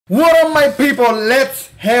What up, my people? Let's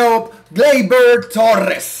help Gleyber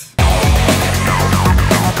Torres.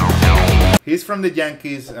 He's from the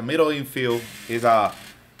Yankees, a middle infield.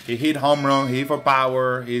 He hit home run, he hit for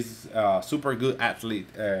power. He's a super good athlete.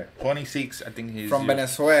 26, I think he's From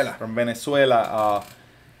Venezuela. From Venezuela.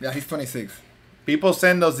 Yeah, he's 26. People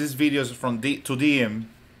send us these videos from to DM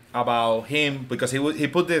about him because he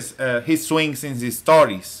put this his swings in his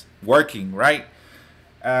stories working, right?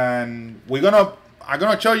 And I'm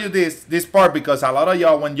gonna show you this part because a lot of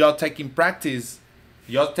y'all, when y'all taking practice,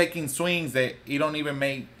 y'all taking swings that it don't even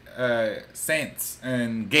make sense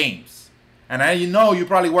in games. And you're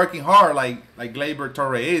probably working hard like Gleyber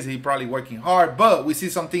Torres is. He probably working hard, but we see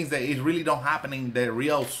some things that it really don't happen in the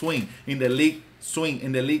real swing, in the league swing,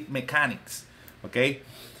 in the league mechanics. Okay,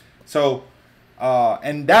 so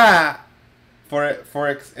and that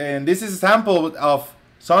and this is a sample of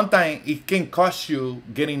sometimes it can cost you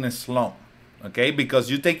getting a slump. Okay, because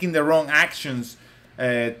you're taking the wrong actions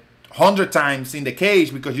 100 times in the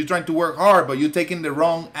cage because you're trying to work hard, but you're taking the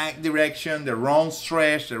wrong direction, the wrong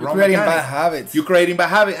stretch, the wrong creating mechanics. bad habits. You're creating bad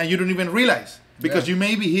habits, and you don't even realize because you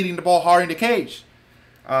may be hitting the ball hard in the cage.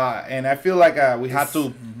 And I feel like we have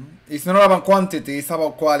to. It's not about quantity; it's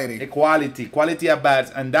about quality. Quality at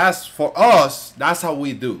bats, and that's for us. That's how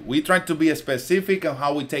we do. We try to be specific on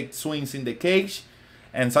how we take swings in the cage,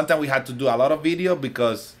 and sometimes we have to do a lot of video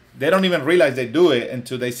because they don't even realize they do it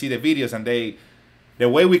until they see the videos, and the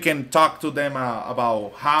way we can talk to them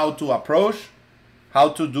about how to approach, how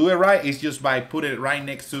to do it right, is just by putting it right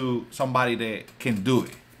next to somebody that can do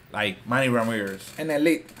it, like Manny Ramirez. An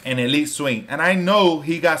elite Swing. And I know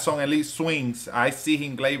he got some elite swings. I see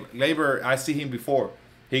him, Gleyber, I see him before.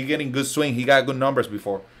 He getting good swing. He got good numbers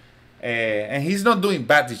before. And he's not doing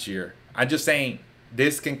bad this year. I'm just saying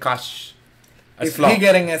this can cost a slump. If he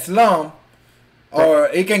getting a slump, or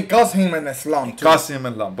it can cost him a slump. Cost him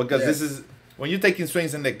a slump because this is when you're taking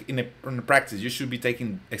swings in the practice, you should be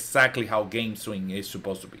taking exactly how game swing is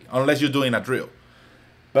supposed to be, unless you're doing a drill.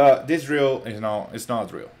 But this drill is it's not a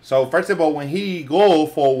drill. So first of all, when he go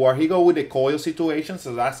forward, he go with the coil situation,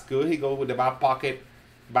 so that's good. He go with the back pocket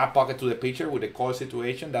to the pitcher with the coil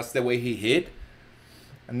situation. That's the way he hit.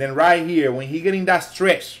 And then right here, when he getting that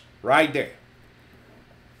stretch right there,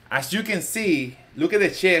 as you can see, look at the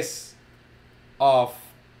chest of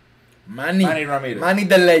Manny Ramirez. Manny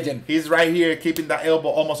the legend. He's right here keeping that elbow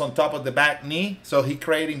almost on top of the back knee. So he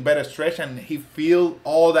creating better stretch and he feel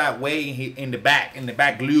all that way in the back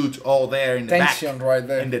glutes all there in the tension back. Right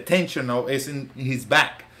there. And the tension is in his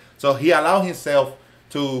back. So he allowed himself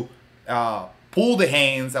to pull the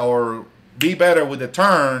hands or be better with the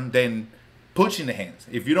turn than pushing the hands.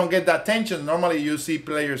 If you don't get that tension, normally you see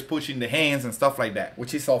players pushing the hands and stuff like that.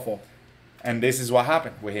 Which is awful. And this is what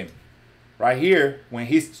happened with him. Right here, when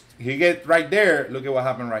he get right there, look at what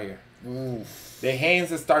happened right here. Ooh. The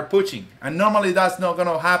hands start pushing, and normally that's not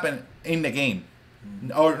gonna happen in the game.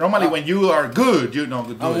 Or normally when you are good, you know,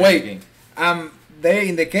 do it in the game. They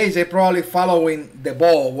in the cage, they probably following the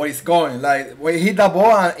ball where it's going. Like when he hit the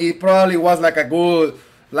ball, and it probably was like a good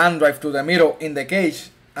land drive to the middle in the cage,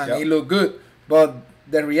 and it looked good. But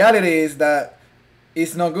the reality is that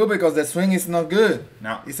it's not good because the swing is not good.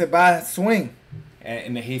 No, it's a bad swing.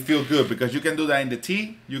 And he feel good because you can do that in the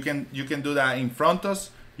tee, you can do that in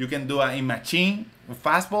frontos, you can do that in machine with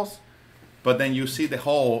fastballs, but then you see the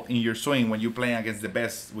hole in your swing when you're playing against the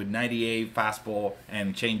best with 98 fastball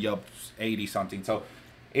and changeups 80 something. So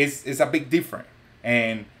it's a big difference.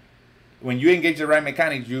 And when you engage the right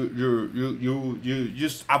mechanics, you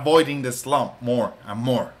just avoiding the slump more and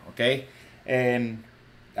more. Okay, and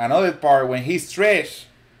another part when he stretch.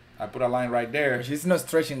 I put a line right there. He's not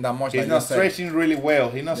stretching that much. He's not stretching really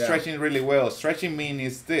well. He's not stretching really well. Stretching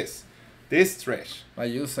means this stretch.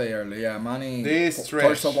 Like you say earlier, Manny. This stretch.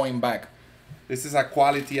 Torso going back. This is a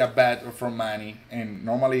quality at bat from Manny. And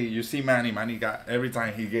normally you see Manny got every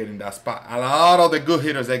time he get in that spot. A lot of the good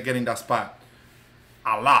hitters that get in that spot.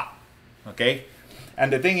 A lot. Okay?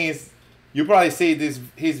 And the thing is, you probably see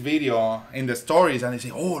his video in the stories and they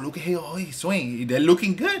say, oh, look at how he swing. They're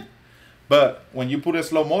looking good. But when you put a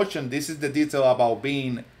slow motion, this is the detail about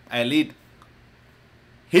being elite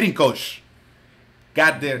hitting coach.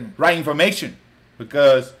 Got the right information.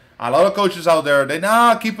 Because a lot of coaches out there, they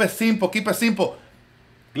keep it simple.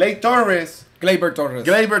 Gleyber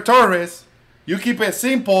Torres, you keep it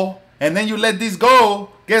simple, and then you let this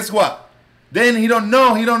go. Guess what? Then he don't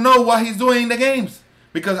know what he's doing in the games.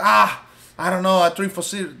 Because I don't know, a 3 for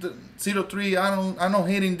 0-3, I'm not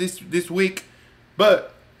hitting this week.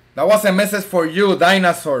 But that was a message for you,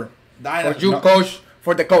 Dinosaur. For you, coach.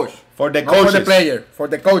 For the coach. For the not coaches. for the player. For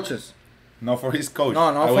the coaches. Not for his coach.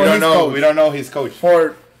 No, not for his coach. We don't know his coach.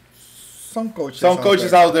 For some coaches. Some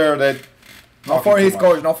coaches out there that not for his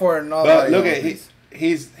coach, not for another. But look at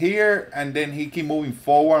he's here and then he keep moving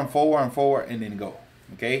forward and forward and forward and then go.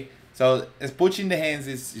 Okay, so it's pushing the hands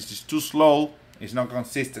is just too slow. It's not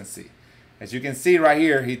consistency. As you can see right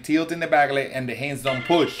here, he tilting the back leg and the hands don't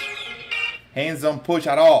push. Hands don't push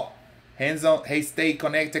at all. Hands don't. He stay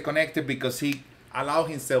connected because he allow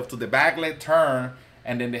himself to the back leg turn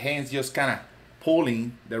and then the hands just kind of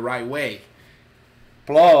pulling the right way.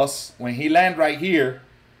 Plus, when he land right here,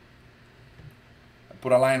 I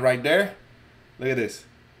put a line right there. Look at this.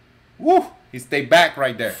 Woo! He stay back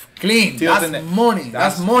right there. Clean. That's money.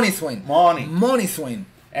 That's money swing. Money swing.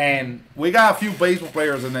 And we got a few baseball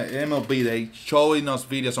players in the MLB. They showing us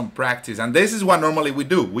videos on practice. And this is what normally we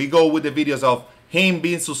do. We go with the videos of him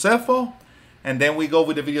being successful. And then we go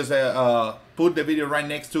with the videos that put the video right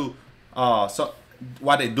next to so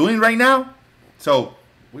what they're doing right now. So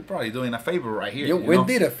we're probably doing a favor right here. We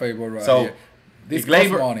did a favor right here. This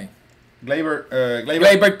Gleyber, money.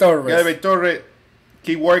 Gleyber Torres.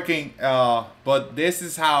 Keep working. But this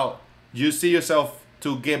is how you see yourself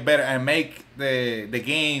to get better and make the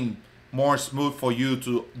game more smooth for you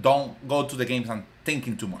to don't go to the games and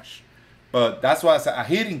thinking too much. But that's why as a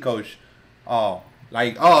hitting coach,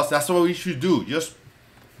 like us, that's what we should do. Just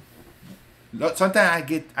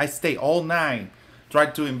sometimes I stay all night try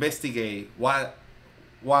to investigate what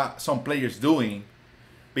some players doing,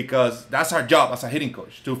 because that's our job as a hitting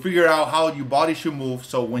coach, to figure out how your body should move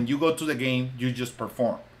so when you go to the game you just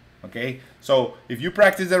perform. Okay, so if you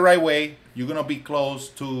practice the right way, you're gonna be close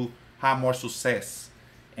to have more success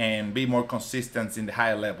and be more consistent in the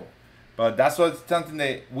higher level. But that's what something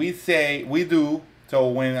that we say we do. So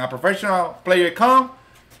when a professional player come,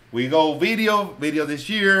 we go video this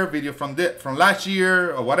year, video from last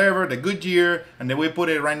year or whatever, the good year, and then we put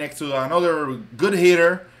it right next to another good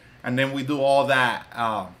hitter, and then we do all that,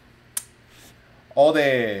 all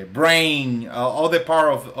the brain, all the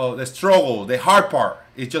part of the struggle, the hard part.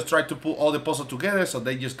 It's just try to put all the puzzle together so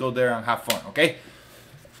they just go there and have fun. Okay.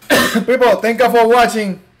 People, thank you for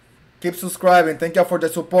watching. Keep subscribing. Thank you for the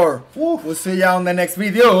support. We'll see you on the next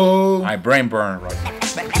video. My brain burn right now.